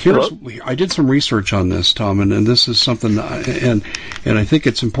 Now, I did some research on this, Tom, and this is something, and I think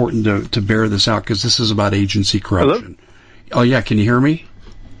it's important to bear this out because this is about agency corruption. Hello? Oh yeah, can you hear me,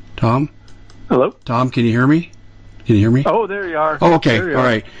 Tom? Hello? Tom, can you hear me? Can you hear me? Oh, there you are. Oh, okay. All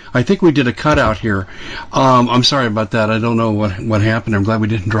right. I think we did a cutout here. I'm sorry about that. I don't know what happened. I'm glad we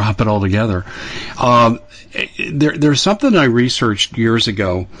didn't drop it altogether. There's something I researched years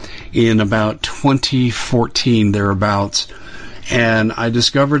ago in about 2014, thereabouts, and I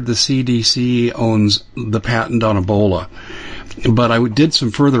discovered the CDC owns the patent on Ebola. But I did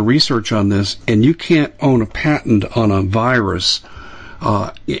some further research on this, and you can't own a patent on a virus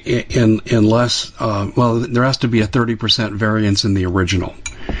unless, there has to be a 30% variance in the original.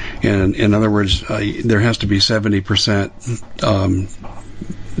 And in other words, there has to be 70%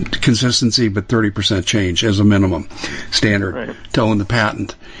 consistency, but 30% change as a minimum standard to own the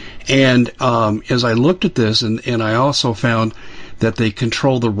patent. And as I looked at this, and I also found that they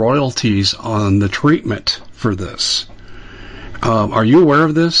control the royalties on the treatment for this. Are you aware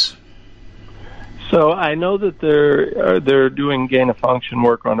of this? So I know that they're doing gain-of-function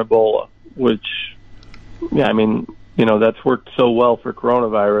work on Ebola, which, yeah, I mean, that's worked so well for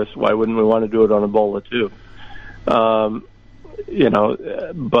coronavirus. Why wouldn't we want to do it on Ebola too?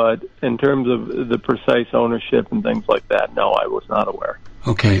 But in terms of the precise ownership and things like that, no, I was not aware.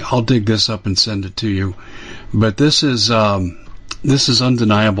 Okay, I'll dig this up and send it to you. But this is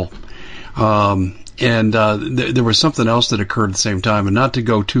undeniable. And there was something else that occurred at the same time, and not to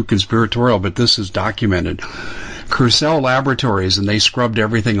go too conspiratorial, but this is documented. Crucell Laboratories, and they scrubbed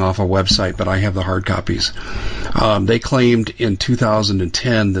everything off a website, but I have the hard copies. They claimed in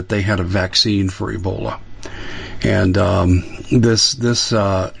 2010 that they had a vaccine for Ebola. And this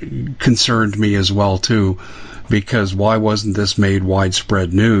concerned me as well, too, because why wasn't this made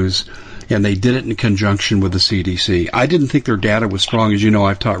widespread news? And they did it in conjunction with the CDC. I didn't think their data was strong. As you know,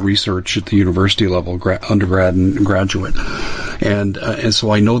 I've taught research at the university level, undergrad and graduate. And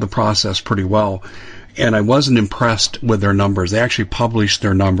so I know the process pretty well. And I wasn't impressed with their numbers. They actually published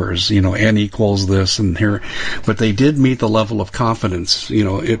their numbers, N equals this and here. But they did meet the level of confidence, at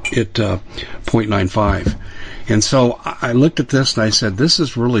 0.95. And so I looked at this and I said, this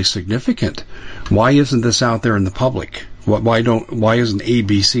is really significant. Why isn't this out there in the public? Why isn't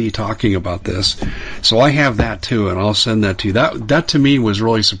ABC talking about this? So I have that too, and I'll send that to you. That to me was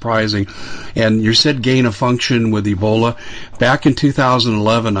really surprising. And you said gain of function with Ebola. Back in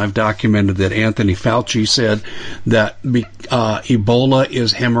 2011, I've documented that Anthony Fauci said that Ebola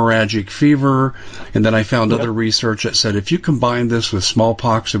is hemorrhagic fever, and then I found other research that said if you combine this with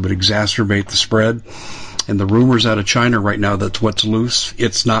smallpox, it would exacerbate the spread. And the rumors out of China right now that's what's loose.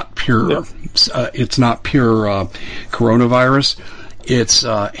 It's not pure. It's not pure coronavirus. It's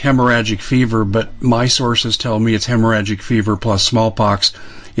hemorrhagic fever. But my sources tell me it's hemorrhagic fever plus smallpox,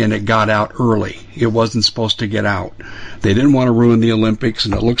 and it got out early. It wasn't supposed to get out. They didn't want to ruin the Olympics,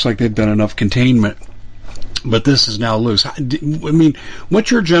 and it looks like they've done enough containment. But this is now loose. I mean,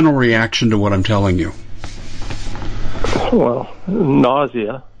 what's your general reaction to what I'm telling you? Well,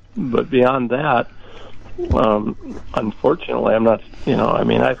 nausea. But beyond that. Unfortunately, I'm not.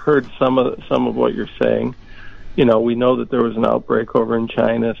 I've heard some of what you're saying. We know that there was an outbreak over in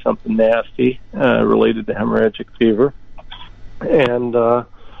China, something nasty related to hemorrhagic fever, and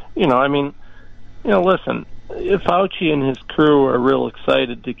listen. If Fauci and his crew are real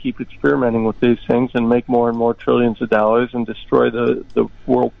excited to keep experimenting with these things and make more and more trillions of dollars and destroy the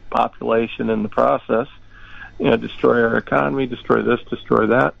world population in the process, destroy our economy, destroy this, destroy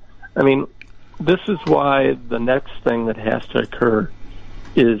that. I mean. This is why the next thing that has to occur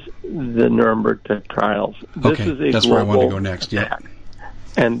is the Nuremberg trials. This is a that's where I want to go next. Yeah,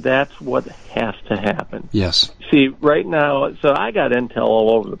 and that's what has to happen. Yes. See, right now, so I got intel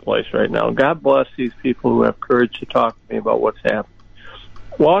all over the place right now. God bless these people who have courage to talk to me about what's happening.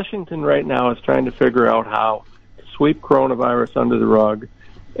 Washington right now is trying to figure out how to sweep coronavirus under the rug.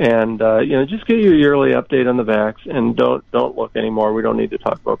 And, just get your yearly update on the vax and don't look anymore. We don't need to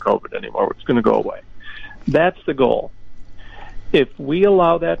talk about COVID anymore. It's going to go away. That's the goal. If we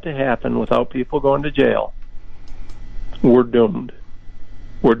allow that to happen without people going to jail, we're doomed.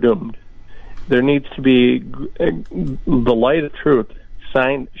 We're doomed. There needs to be the light of truth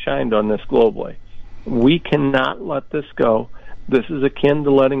shined on this globally. We cannot let this go. This is akin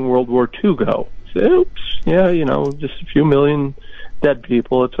to letting World War II go. So, oops, yeah, just a few million dead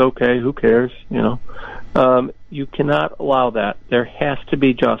people. It's okay. Who cares? You cannot allow that. There has to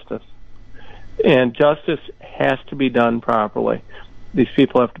be justice. And justice has to be done properly. These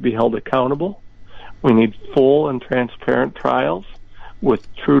people have to be held accountable. We need full and transparent trials with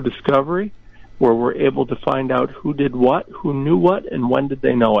true discovery, where we're able to find out who did what, who knew what, and when did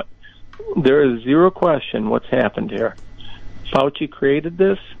they know it. There is zero question what's happened here. Fauci created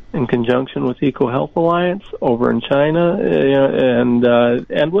this in conjunction with EcoHealth Alliance over in China,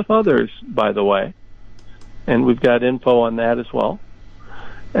 and with others, by the way. And we've got info on that as well.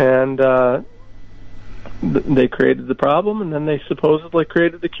 And they created the problem, and then they supposedly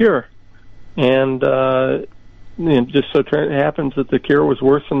created the cure. And just so it happens that the cure was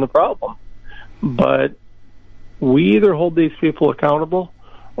worse than the problem. But we either hold these people accountable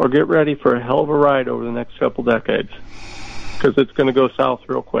or get ready for a hell of a ride over the next couple decades, because it's going to go south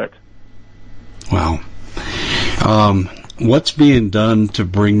real quick. Wow. What's being done to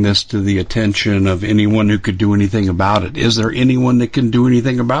bring this to the attention of anyone who could do anything about it? Is there anyone that can do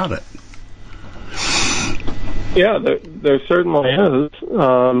anything about it? Yeah, there certainly is.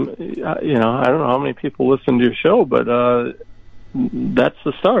 I don't know how many people listen to your show, but that's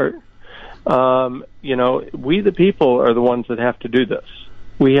the start. We the people are the ones that have to do this.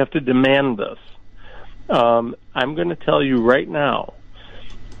 We have to demand this. I'm going to tell you right now,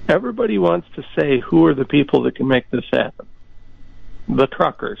 everybody wants to say who are the people that can make this happen. The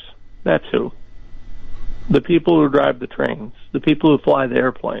truckers, that's who. The people who drive the trains, the people who fly the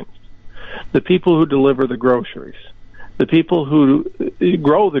airplanes, the people who deliver the groceries, the people who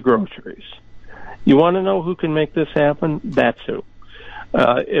grow the groceries. You want to know who can make this happen? That's who.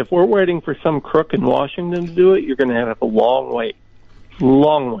 If we're waiting for some crook in Washington to do it, you're going to have a long wait.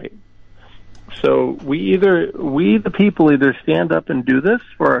 Long wait. So we the people either stand up and do this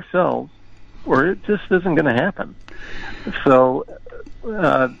for ourselves, or it just isn't going to happen. So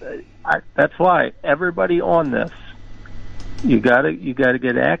that's why everybody on this, you got to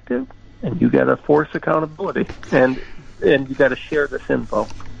get active, and you got to force accountability, and you got to share this info.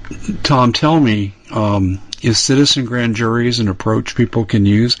 Tom, tell me, is citizen grand juries an approach people can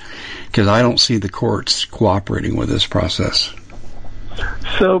use? Because I don't see the courts cooperating with this process.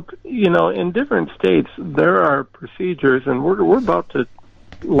 So, in different states, there are procedures, and we're about to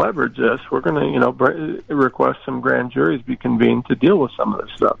leverage this. We're going to, request some grand juries be convened to deal with some of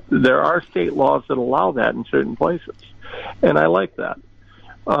this stuff. There are state laws that allow that in certain places, and I like that.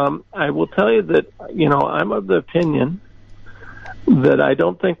 I will tell you that, I'm of the opinion that I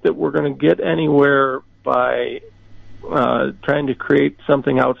don't think that we're going to get anywhere by trying to create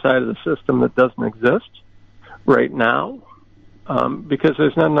something outside of the system that doesn't exist right now, because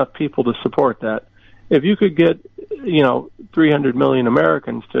there's not enough people to support that. If you could get, 300 million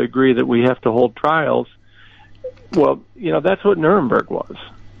Americans to agree that we have to hold trials, well, that's what Nuremberg was.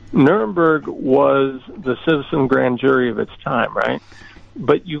 Nuremberg was the citizen grand jury of its time, right?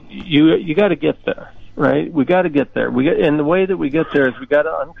 But you got to get there, right? We got to get there. And the way that we get there is we got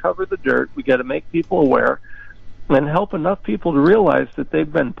to uncover the dirt. We got to make people aware and help enough people to realize that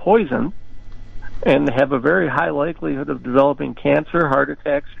they've been poisoned and have a very high likelihood of developing cancer, heart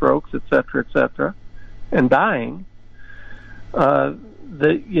attacks, strokes, et cetera, and dying,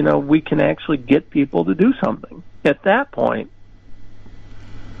 that, we can actually get people to do something. At that point,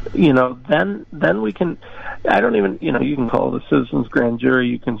 then we can, I don't even, you can call it a citizens grand jury,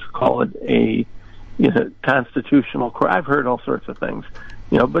 you can call it a, constitutional court. I've heard all sorts of things,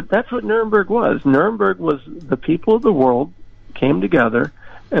 but that's what Nuremberg was. Nuremberg was the people of the world came together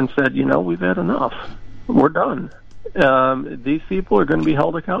and said, we've had enough. We're done. These people are going to be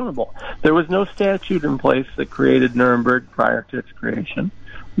held accountable. There was no statute in place that created Nuremberg prior to its creation.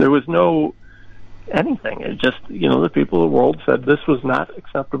 There was no anything. It just, the people of the world said this was not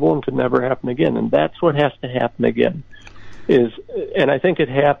acceptable and could never happen again. And that's what has to happen again. And I think it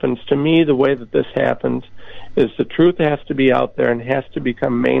happens, to me, the way that this happens is the truth has to be out there and has to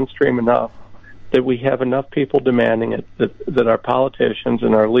become mainstream enough that we have enough people demanding it, that our politicians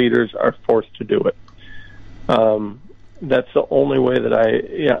and our leaders are forced to do it. That's the only way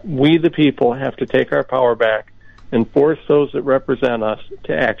that we the people have to take our power back and force those that represent us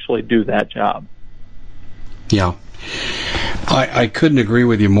to actually do that job. Yeah. I couldn't agree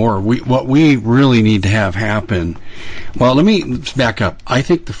with you more. What we really need to have happen, well, let me back up. I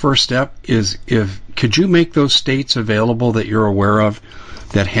think the first step is could you make those states available that you're aware of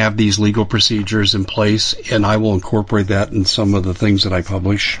that have these legal procedures in place, and I will incorporate that in some of the things that I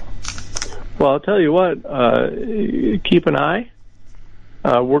publish? Well, I'll tell you what, keep an eye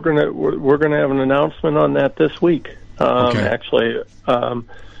We're gonna have an announcement on that this week. Okay. Actually,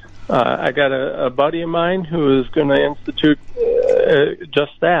 I got a buddy of mine who is going to institute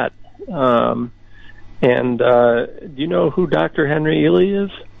just that. Do you know who Dr. Henry Ely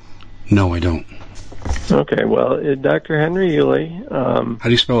is? No, I don't. Okay, well, Dr. Henry Ely. How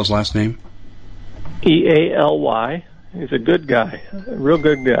do you spell his last name? Ely. He's a good guy, a real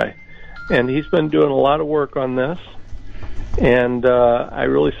good guy. And he's been doing a lot of work on this. And I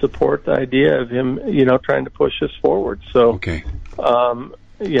really support the idea of him, trying to push this forward. So, okay. I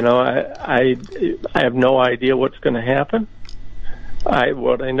have no idea what's going to happen.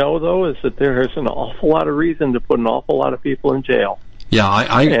 What I know, though, is that there is an awful lot of reason to put an awful lot of people in jail. Yeah,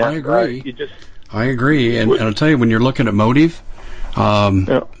 I agree. I agree. And I'll tell you, when you're looking at motive,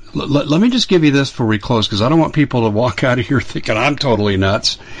 let me just give you this before we close, because I don't want people to walk out of here thinking I'm totally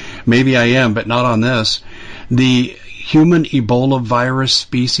nuts. Maybe I am, but not on this. The human Ebola virus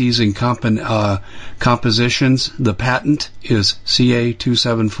species and compositions, the patent is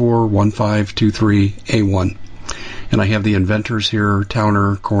CA2741523A1. And I have the inventors here,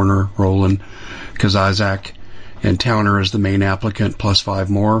 Towner, Corner, Rowland, Kazazak, and Towner is the main applicant, plus 5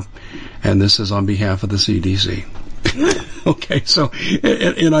 more. And this is on behalf of the CDC. Okay, so,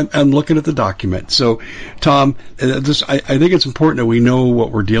 and I'm looking at the document. So, Tom, I think it's important that we know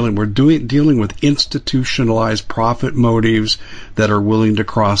what we're dealing. We're dealing with institutionalized profit motives that are willing to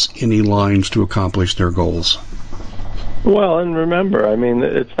cross any lines to accomplish their goals. Well, and remember, I mean,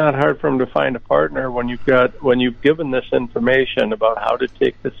 it's not hard for them to find a partner when you've given this information about how to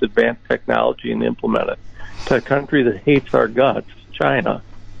take this advanced technology and implement it to a country that hates our guts, China.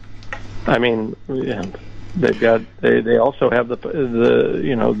 I mean, they also have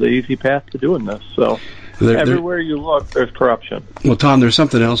the easy path to doing this. So everywhere you look, there's corruption. Well, Tom, there's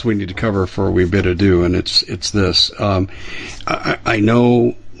something else we need to cover before we bid adieu, and it's this. I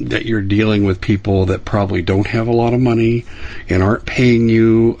know that you're dealing with people that probably don't have a lot of money and aren't paying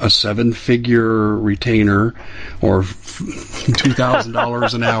you a 7-figure retainer or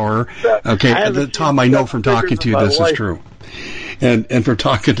 $2,000 an hour. Okay, Tom, I know from talking to you this is true. And from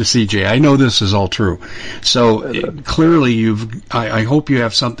talking to CJ, I know this is all true. So clearly I hope you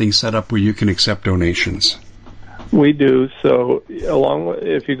have something set up where you can accept donations. We do. So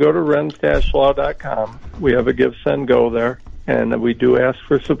if you go to renz-law.com, we have a Give, Send, Go there. And we do ask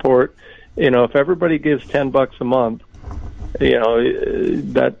for support. If everybody gives $10 a month,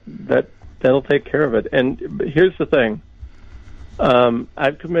 that'll take care of it. And here's the thing: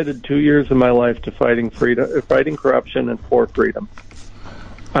 I've committed 2 years of my life to fighting corruption, and for freedom.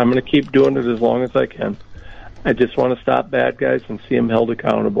 I'm going to keep doing it as long as I can. I just want to stop bad guys and see them held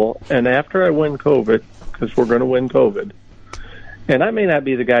accountable. And after I win COVID, because we're going to win COVID, and I may not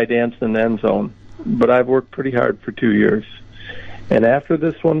be the guy dancing in the end zone, but I've worked pretty hard for 2 years. And after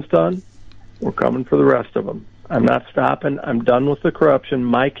this one's done, we're coming for the rest of them. I'm not stopping. I'm done with the corruption.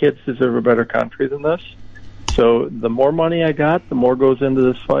 My kids deserve a better country than this. So the more money I got, the more goes into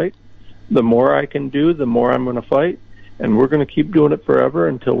this fight. The more I can do, the more I'm going to fight. And we're going to keep doing it forever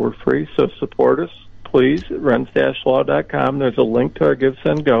until we're free. So support us, please, at renz-law.com. There's a link to our Give,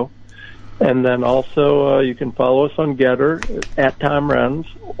 Send, Go. And then also you can follow us on Getter at Tom Renz,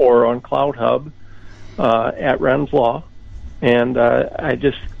 or on CloudHub at Renz Law. And I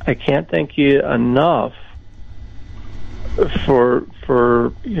can't thank you enough for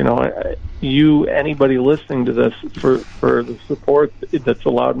anybody listening to this, for the support that's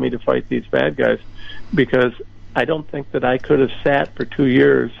allowed me to fight these bad guys, because I don't think that I could have sat for 2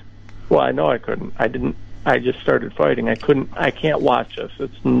 years. Well, I know I couldn't. I didn't. I just started fighting. I can't watch this.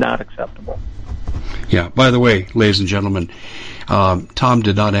 It's not acceptable. Yeah, by the way, ladies and gentlemen, Tom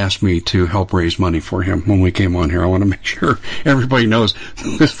did not ask me to help raise money for him when we came on here. I want to make sure everybody knows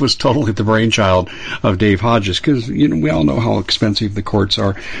this was totally the brainchild of Dave Hodges, because we all know how expensive the courts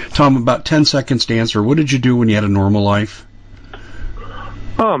are. Tom, about 10 seconds to answer. What did you do when you had a normal life?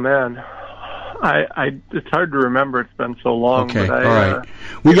 Oh, man. It's hard to remember. It's been so long. Okay, but all right.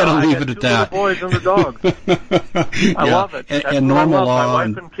 We got to leave it at that. The boys and the dogs. I love it. And normal law, my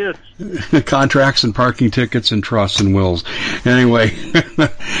wife and kids. Contracts and parking tickets and trusts and wills. Anyway,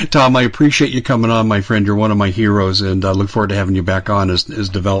 Tom, I appreciate you coming on, my friend. You're one of my heroes, and I look forward to having you back on as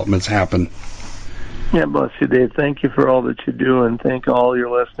developments happen. Yeah, bless you, Dave. Thank you for all that you do, and thank all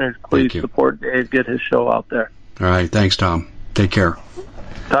your listeners. Please support Dave. Get his show out there. All right. Thanks, Tom. Take care.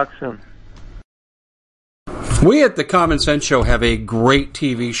 Talk soon. We at the Common Sense Show have a great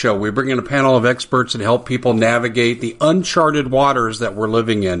TV show. We bring in a panel of experts that help people navigate the uncharted waters that we're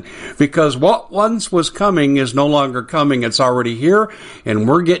living in. Because what once was coming is no longer coming. It's already here, and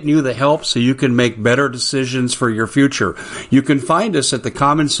we're getting you the help so you can make better decisions for your future. You can find us at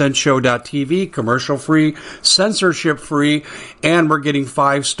thecommonsenseshow.tv, commercial-free, censorship-free, and we're getting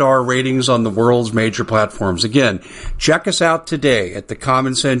 5-star ratings on the world's major platforms. Again, check us out today at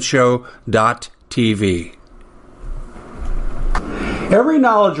thecommonsenseshow.tv. Every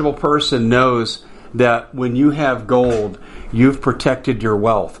knowledgeable person knows that when you have gold, you've protected your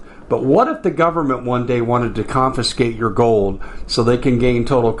wealth. But what if the government one day wanted to confiscate your gold so they can gain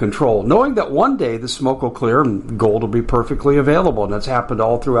total control, knowing that one day the smoke will clear and gold will be perfectly available, and that's happened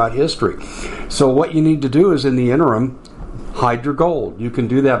all throughout history. So what you need to do is, in the interim, hide your gold. You can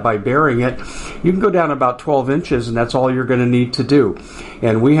do that by burying it. You can go down about 12 inches, and that's all you're going to need to do.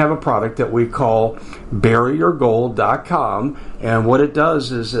 And we have a product that we call buryyourgold.com, and what it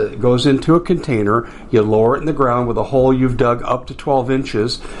does is it goes into a container. You lower it in the ground with a hole you've dug up to 12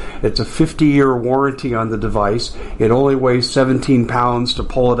 inches. It's a 50-year warranty on the device. It only weighs 17 pounds to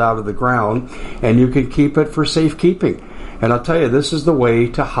pull it out of the ground, and you can keep it for safekeeping. And I'll tell you, this is the way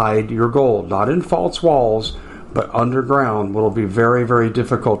to hide your gold, not in false walls, but underground, will be very, very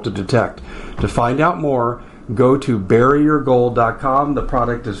difficult to detect. To find out more, go to buryyourgold.com. The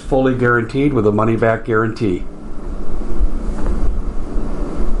product is fully guaranteed with a money-back guarantee.